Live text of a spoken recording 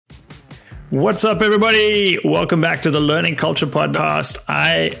What's up, everybody? Welcome back to the Learning Culture Podcast.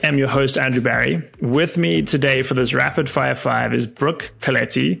 I am your host, Andrew Barry. With me today for this Rapid Fire 5 is Brooke,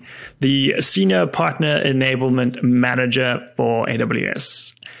 Coletti, the Senior Partner Enablement Manager for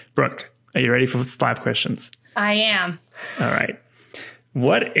AWS. Brooke, are you ready for 5 questions? I am. All right.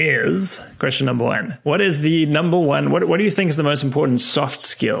 Question number 1, what is the number one, what do you think is the most important soft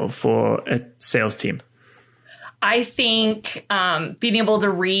skill for a sales team? I think being able to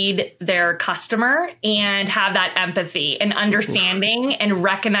read their customer and have that empathy and understanding and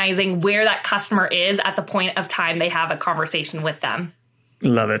recognizing where that customer is at the point of time they have a conversation with them.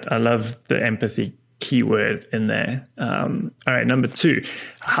 Love it. I love the empathy keyword in there. All right. Number 2,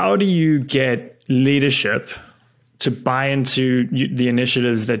 how do you get leadership to buy into the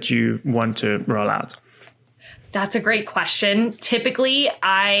initiatives that you want to roll out? That's a great question. Typically,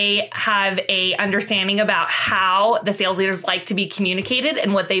 I have a understanding about how the sales leaders like to be communicated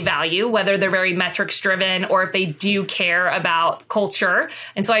and what they value, whether they're very metrics driven or if they do care about culture.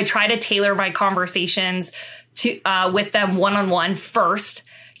 And so I try to tailor my conversations to with them one-on-one first,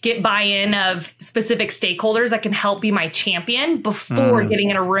 get buy-in of specific stakeholders that can help be my champion before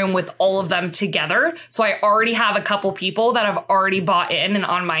getting in a room with all of them together. So I already have a couple people that have already bought in and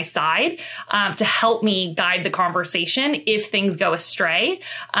on my side to help me guide the conversation if things go astray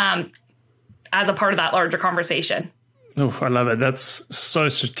as a part of that larger conversation. Oh, I love it. That's so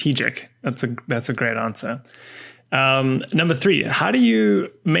strategic. That's a great answer. Number 3, how do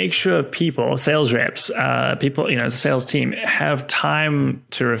you make sure people, sales reps, the sales team have time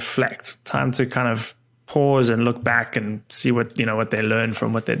to reflect, time to kind of pause and look back and see what they learn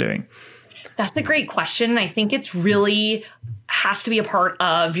from what they're doing? That's a great question. I think it's really has to be a part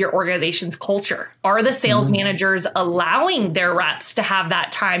of your organization's culture. Are the sales managers allowing their reps to have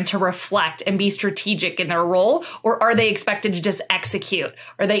that time to reflect and be strategic in their role? Or are they expected to just execute?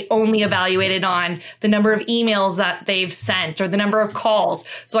 Are they only evaluated on the number of emails that they've sent or the number of calls?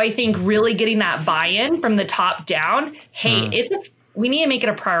 So I think really getting that buy-in from the top down, we need to make it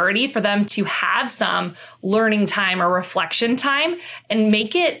a priority for them to have some learning time or reflection time and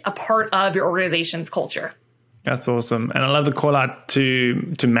make it a part of your organization's culture. That's awesome. And I love the call out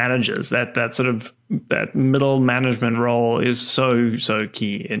to managers, that middle management role is so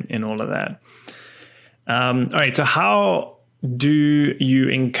key in all of that. All right. So how do you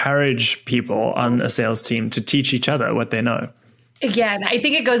encourage people on a sales team to teach each other what they know? Again, I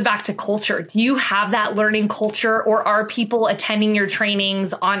think it goes back to culture. Do you have that learning culture, or are people attending your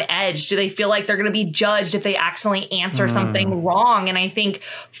trainings on edge? Do they feel like they're going to be judged if they accidentally answer something wrong? And I think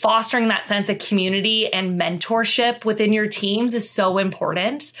fostering that sense of community and mentorship within your teams is so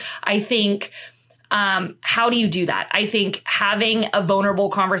important. I think how do you do that? I think having a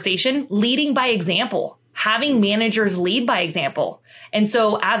vulnerable conversation, leading by example, having managers lead by example. And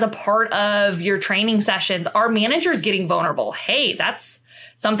so as a part of your training sessions, are managers getting vulnerable? Hey, that's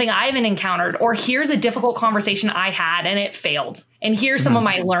something I haven't encountered. Or here's a difficult conversation I had and it failed. And here's some of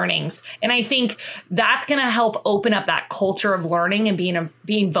my learnings. And I think that's going to help open up that culture of learning and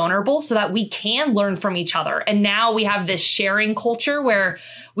being vulnerable so that we can learn from each other. And now we have this sharing culture where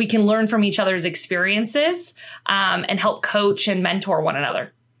we can learn from each other's experiences and help coach and mentor one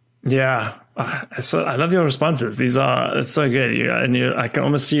another. Yeah. So I love your responses. It's so good. I can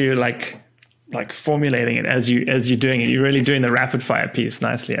almost see you like formulating it as you're doing it. You're really doing the rapid fire piece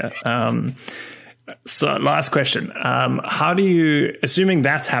nicely. So last question. How do you, assuming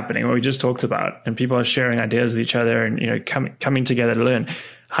that's happening, what we just talked about, and people are sharing ideas with each other and, coming together to learn,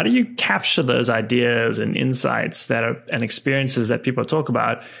 how do you capture those ideas and insights and experiences that people talk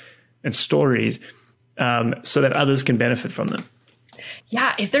about and stories, so that others can benefit from them?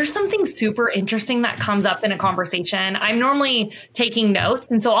 Yeah, if there's something super interesting that comes up in a conversation, I'm normally taking notes.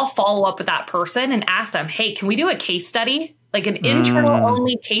 And so I'll follow up with that person and ask them, hey, can we do a case study? Like an internal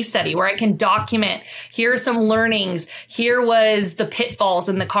only case study where I can document, here are some learnings. Here was the pitfalls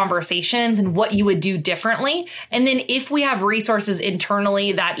in the conversations and what you would do differently. And then if we have resources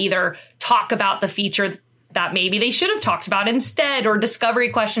internally that either talk about the feature that maybe they should have talked about instead, or discovery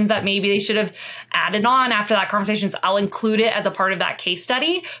questions that maybe they should have added on after that conversation, so I'll include it as a part of that case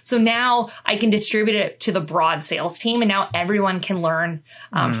study. So now I can distribute it to the broad sales team, and now everyone can learn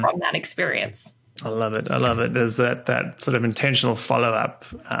from that experience. I love it. There's that sort of intentional follow-up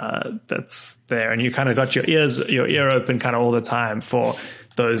that's there, and you kind of got your ear open kind of all the time for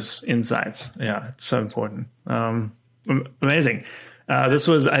those insights. Yeah, it's so important. Amazing. This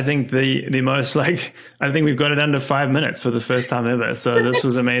was, I think, the most I think we've got it under 5 minutes for the first time ever. So this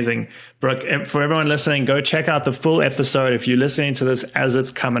was amazing. Brooke, for everyone listening, go check out the full episode. If you're listening to this as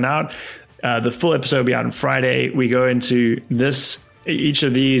it's coming out, the full episode will be out on Friday. We go into this each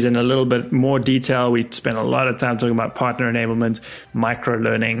of these in a little bit more detail. We spent a lot of time talking about partner enablement, micro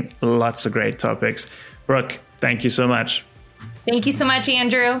learning, lots of great topics. Brooke, thank you so much. Thank you so much,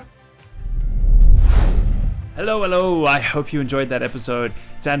 Andrew. Hello. I hope you enjoyed that episode.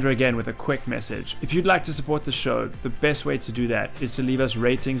 It's Andrew again with a quick message. If you'd like to support the show, the best way to do that is to leave us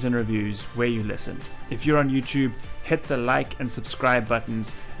ratings and reviews where you listen. If you're on YouTube, hit the like and subscribe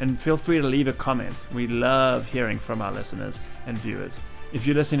buttons and feel free to leave a comment. We love hearing from our listeners and viewers. If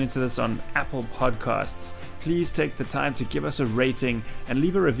you're listening to this on Apple Podcasts, please take the time to give us a rating and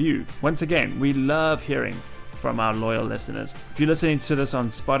leave a review. Once again, we love hearing from our loyal listeners. If you're listening to this on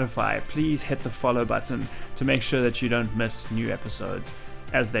Spotify, please hit the follow button to make sure that you don't miss new episodes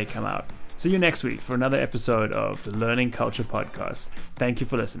as they come out. See you next week for another episode of the Learning Culture Podcast. Thank you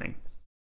for listening.